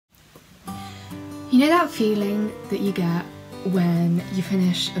You know that feeling that you get when you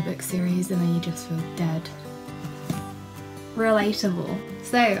finish a book series and then you just feel dead? Relatable.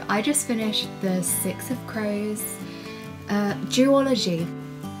 So I just finished the Six of Crows duology.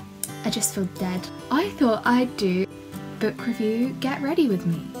 I just feel dead. I thought I'd do book review Get Ready With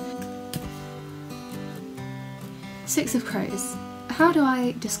Me. Six of Crows. How do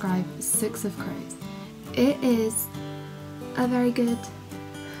I describe Six of Crows? It is a very good...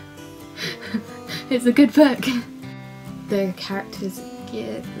 It's a good book. The characters are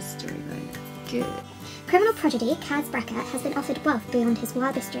good, the storyline is good. Criminal prodigy Kaz Brecker has been offered wealth beyond his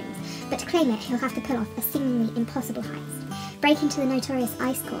wildest dreams, but to claim it he'll have to pull off a seemingly impossible heist. Break into the notorious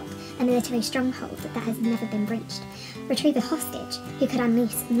Ice Corp, a military stronghold that has never been breached. Retrieve a hostage who could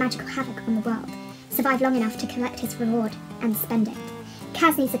unleash magical havoc on the world. Survive long enough to collect his reward and spend it.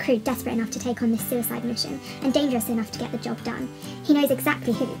 Kaz needs a crew desperate enough to take on this suicide mission and dangerous enough to get the job done. He knows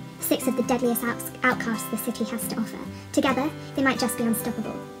exactly who, 6 of the deadliest outcasts the city has to offer. Together, they might just be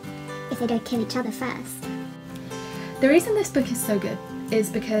unstoppable. If they don't kill each other first. The reason this book is so good is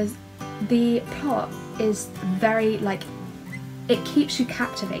because the plot is very, like, it keeps you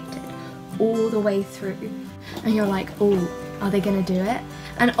captivated all the way through. And you're like, oh, are they gonna do it?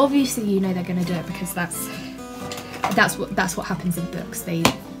 And obviously you know they're gonna do it because that's what happens in books. They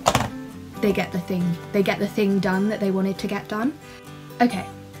get the thing done that they wanted to get done. Okay,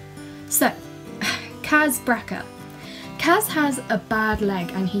 so Kaz Brecker. Kaz has a bad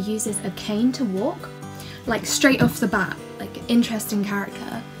leg and he uses a cane to walk, like straight off the bat. Like, interesting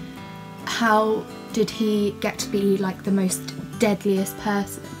character. How did he get to be like the most deadliest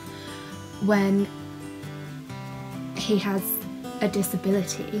person when he has a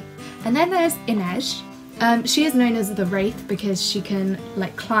disability? And then there's Inej. She is known as the Wraith because she can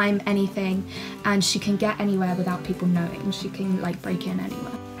like climb anything and she can get anywhere without people knowing. She can like break in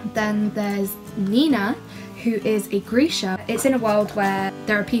anywhere. Then there's Nina, who is a Grisha. It's in a world where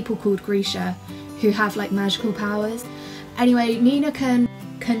there are people called Grisha who have like magical powers. Anyway, Nina can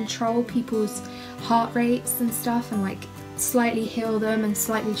control people's heart rates and stuff and like slightly heal them and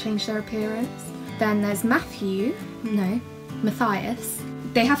slightly change their appearance. Then there's Matthias.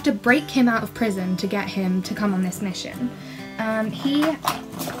 They have to break him out of prison to get him to come on this mission. He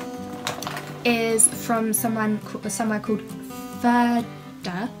is from somewhere called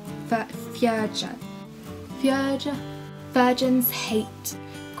Fjorda. Virgins hate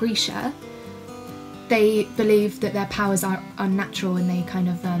Grisha. They believe that their powers are unnatural and they kind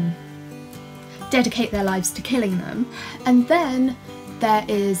of dedicate their lives to killing them. And then there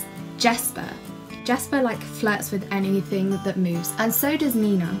is Jesper. Jesper like flirts with anything that moves, and so does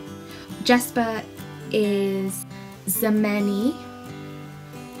Nina. Jesper is Zemeni.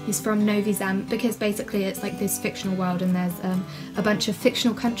 He's from Novi Zem because basically it's like this fictional world and there's a bunch of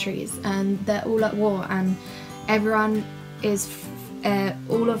fictional countries and they're all at war and everyone is,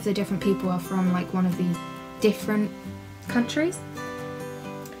 all of the different people are from like one of these different countries.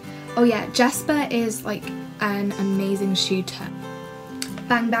 Oh yeah, Jesper is like an amazing shooter.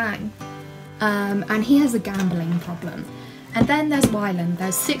 Bang bang. And he has a gambling problem. And then there's Wyland.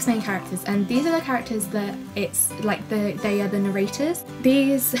 There's 6 main characters, and these are the characters that it's like they are the narrators.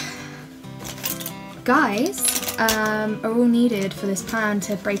 These guys are all needed for this plan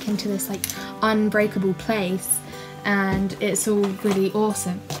to break into this like unbreakable place, and it's all really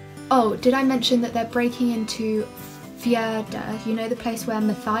awesome. Oh, did I mention that they're breaking into Fjorda? You know, the place where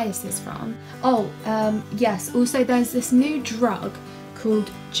Matthias is from? Oh, yes. Also, there's this new drug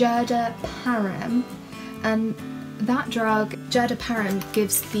called GRWM, and that drug, GRWM,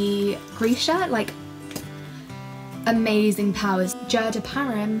 gives the Grisha like amazing powers.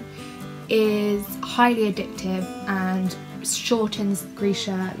 GRWM is highly addictive and shortens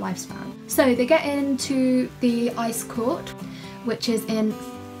Grisha lifespan. So they get into the Ice Court, which is in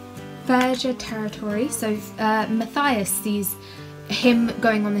Fjorda territory. So Matthias sees him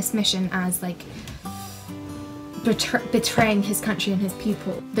going on this mission as like betraying his country and his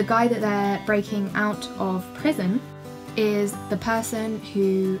people. The guy that they're breaking out of prison is the person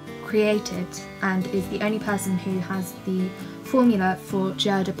who created and is the only person who has the formula for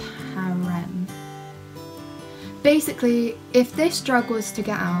GRWM. Basically, if this drug was to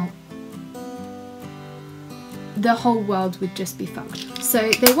get out, the whole world would just be fucked. So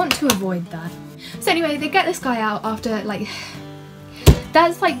they want to avoid that. So anyway, they get this guy out after like...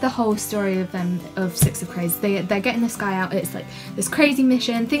 That's like the whole story of them, of Six of Crows. They're getting this guy out. It's like this crazy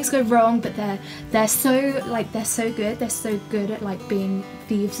mission. Things go wrong, but they're so good. They're so good at like being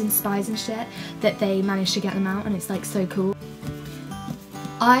thieves and spies and shit that they manage to get them out, and it's like so cool.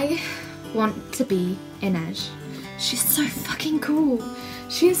 I want to be Inej. She's so fucking cool.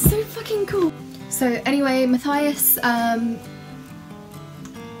 She is so fucking cool. So anyway, Matthias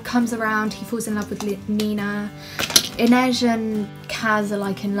comes around, he falls in love with Nina. Inej and Kaz are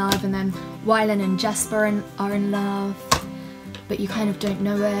like in love, and then Wylan and Jesper are in love, but you kind of don't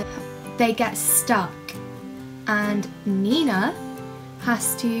know it. They get stuck and Nina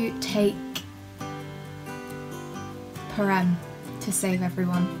has to take Perem to save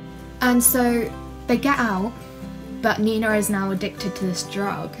everyone. And so they get out, but Nina is now addicted to this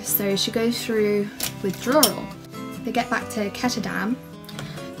drug, so she goes through withdrawal. They get back to Ketterdam.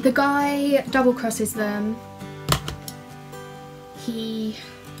 The guy double crosses them. He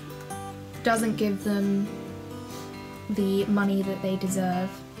doesn't give them the money that they deserve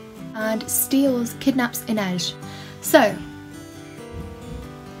and kidnaps Inej. So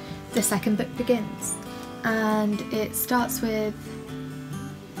the second book begins, and it starts with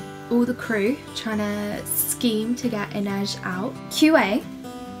all the crew trying to scheme to get Inej out. QA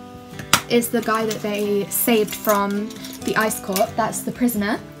is the guy that they saved from the ice court. That's the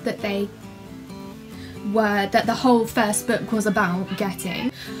prisoner that that the whole first book was about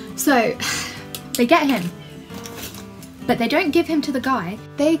getting. So they get him, but they don't give him to the guy.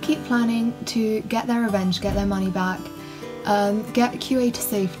 They keep planning to get their revenge, get their money back, get QA to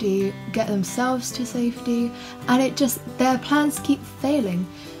safety, get themselves to safety, and their plans keep failing,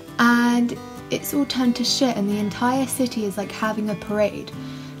 and it's all turned to shit, and the entire city is like having a parade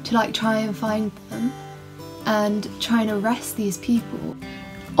to like try and find them and try and arrest these people.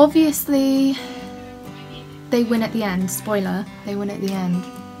 Obviously they win at the end. Spoiler, they win at the end.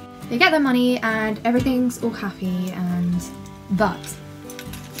 They get their money and everything's all happy, but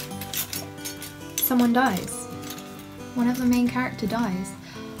someone dies. One of the main character dies.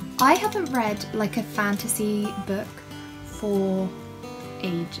 I haven't read like a fantasy book for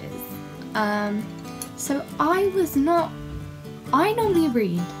ages. So I normally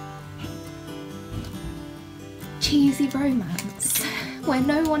read cheesy romance where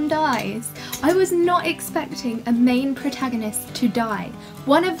no one dies. I was not expecting a main protagonist to die.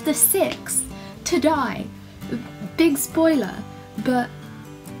 One of the 6 to die. Big spoiler, but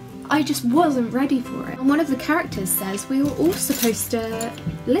I just wasn't ready for it. And one of the characters says we were all supposed to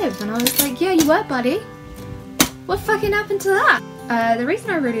live, and I was like, yeah, you were, buddy. What fucking happened to that? The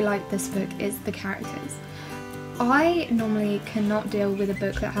reason I really like this book is the characters. I normally cannot deal with a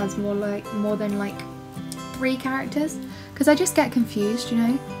book that has more than like 3 characters, because I just get confused, you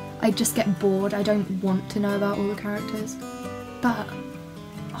know? I just get bored. I don't want to know about all the characters. But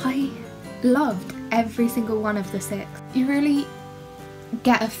I loved every single one of the 6. You really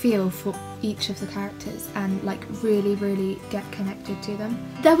get a feel for each of the characters and like really get connected to them.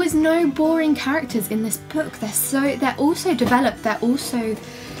 There was no boring characters in this book. They're also developed, they're also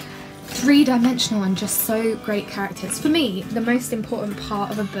 3-dimensional and just so great characters. For me, the most important part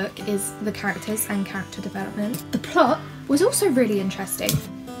of a book is the characters and character development. The plot was also really interesting.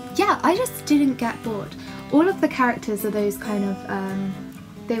 Yeah, I just didn't get bored. All of the characters are those kind of,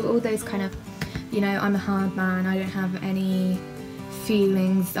 they were all those kind of, you know, I'm a hard man, I don't have any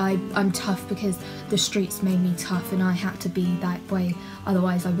feelings, I'm tough because the streets made me tough and I had to be that way,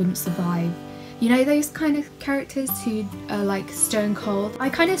 otherwise I wouldn't survive. You know, those kind of characters who are like stone cold. I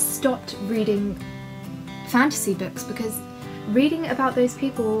kind of stopped reading fantasy books because reading about those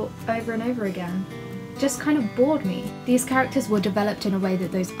people over and over again just kind of bored me. These characters were developed in a way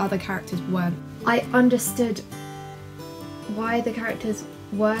that those other characters weren't. I understood why the characters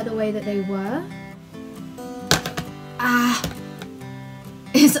were the way that they were.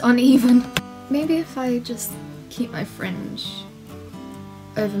 It's uneven. Maybe if I just keep my fringe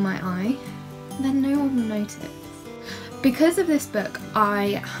over my eye, then no one will notice. Because of this book,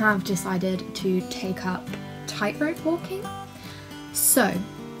 I have decided to take up tightrope walking. So,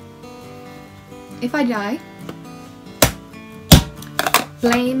 if I die,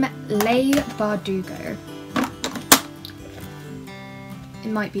 blame Leigh Bardugo. It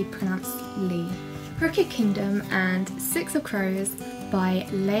might be pronounced Lee. Crooked Kingdom and 6 of Crows by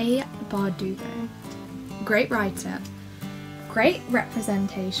Leigh Bardugo. Great writer, great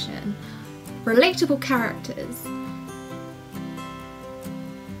representation, relatable characters,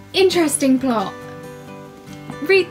 interesting plot. Read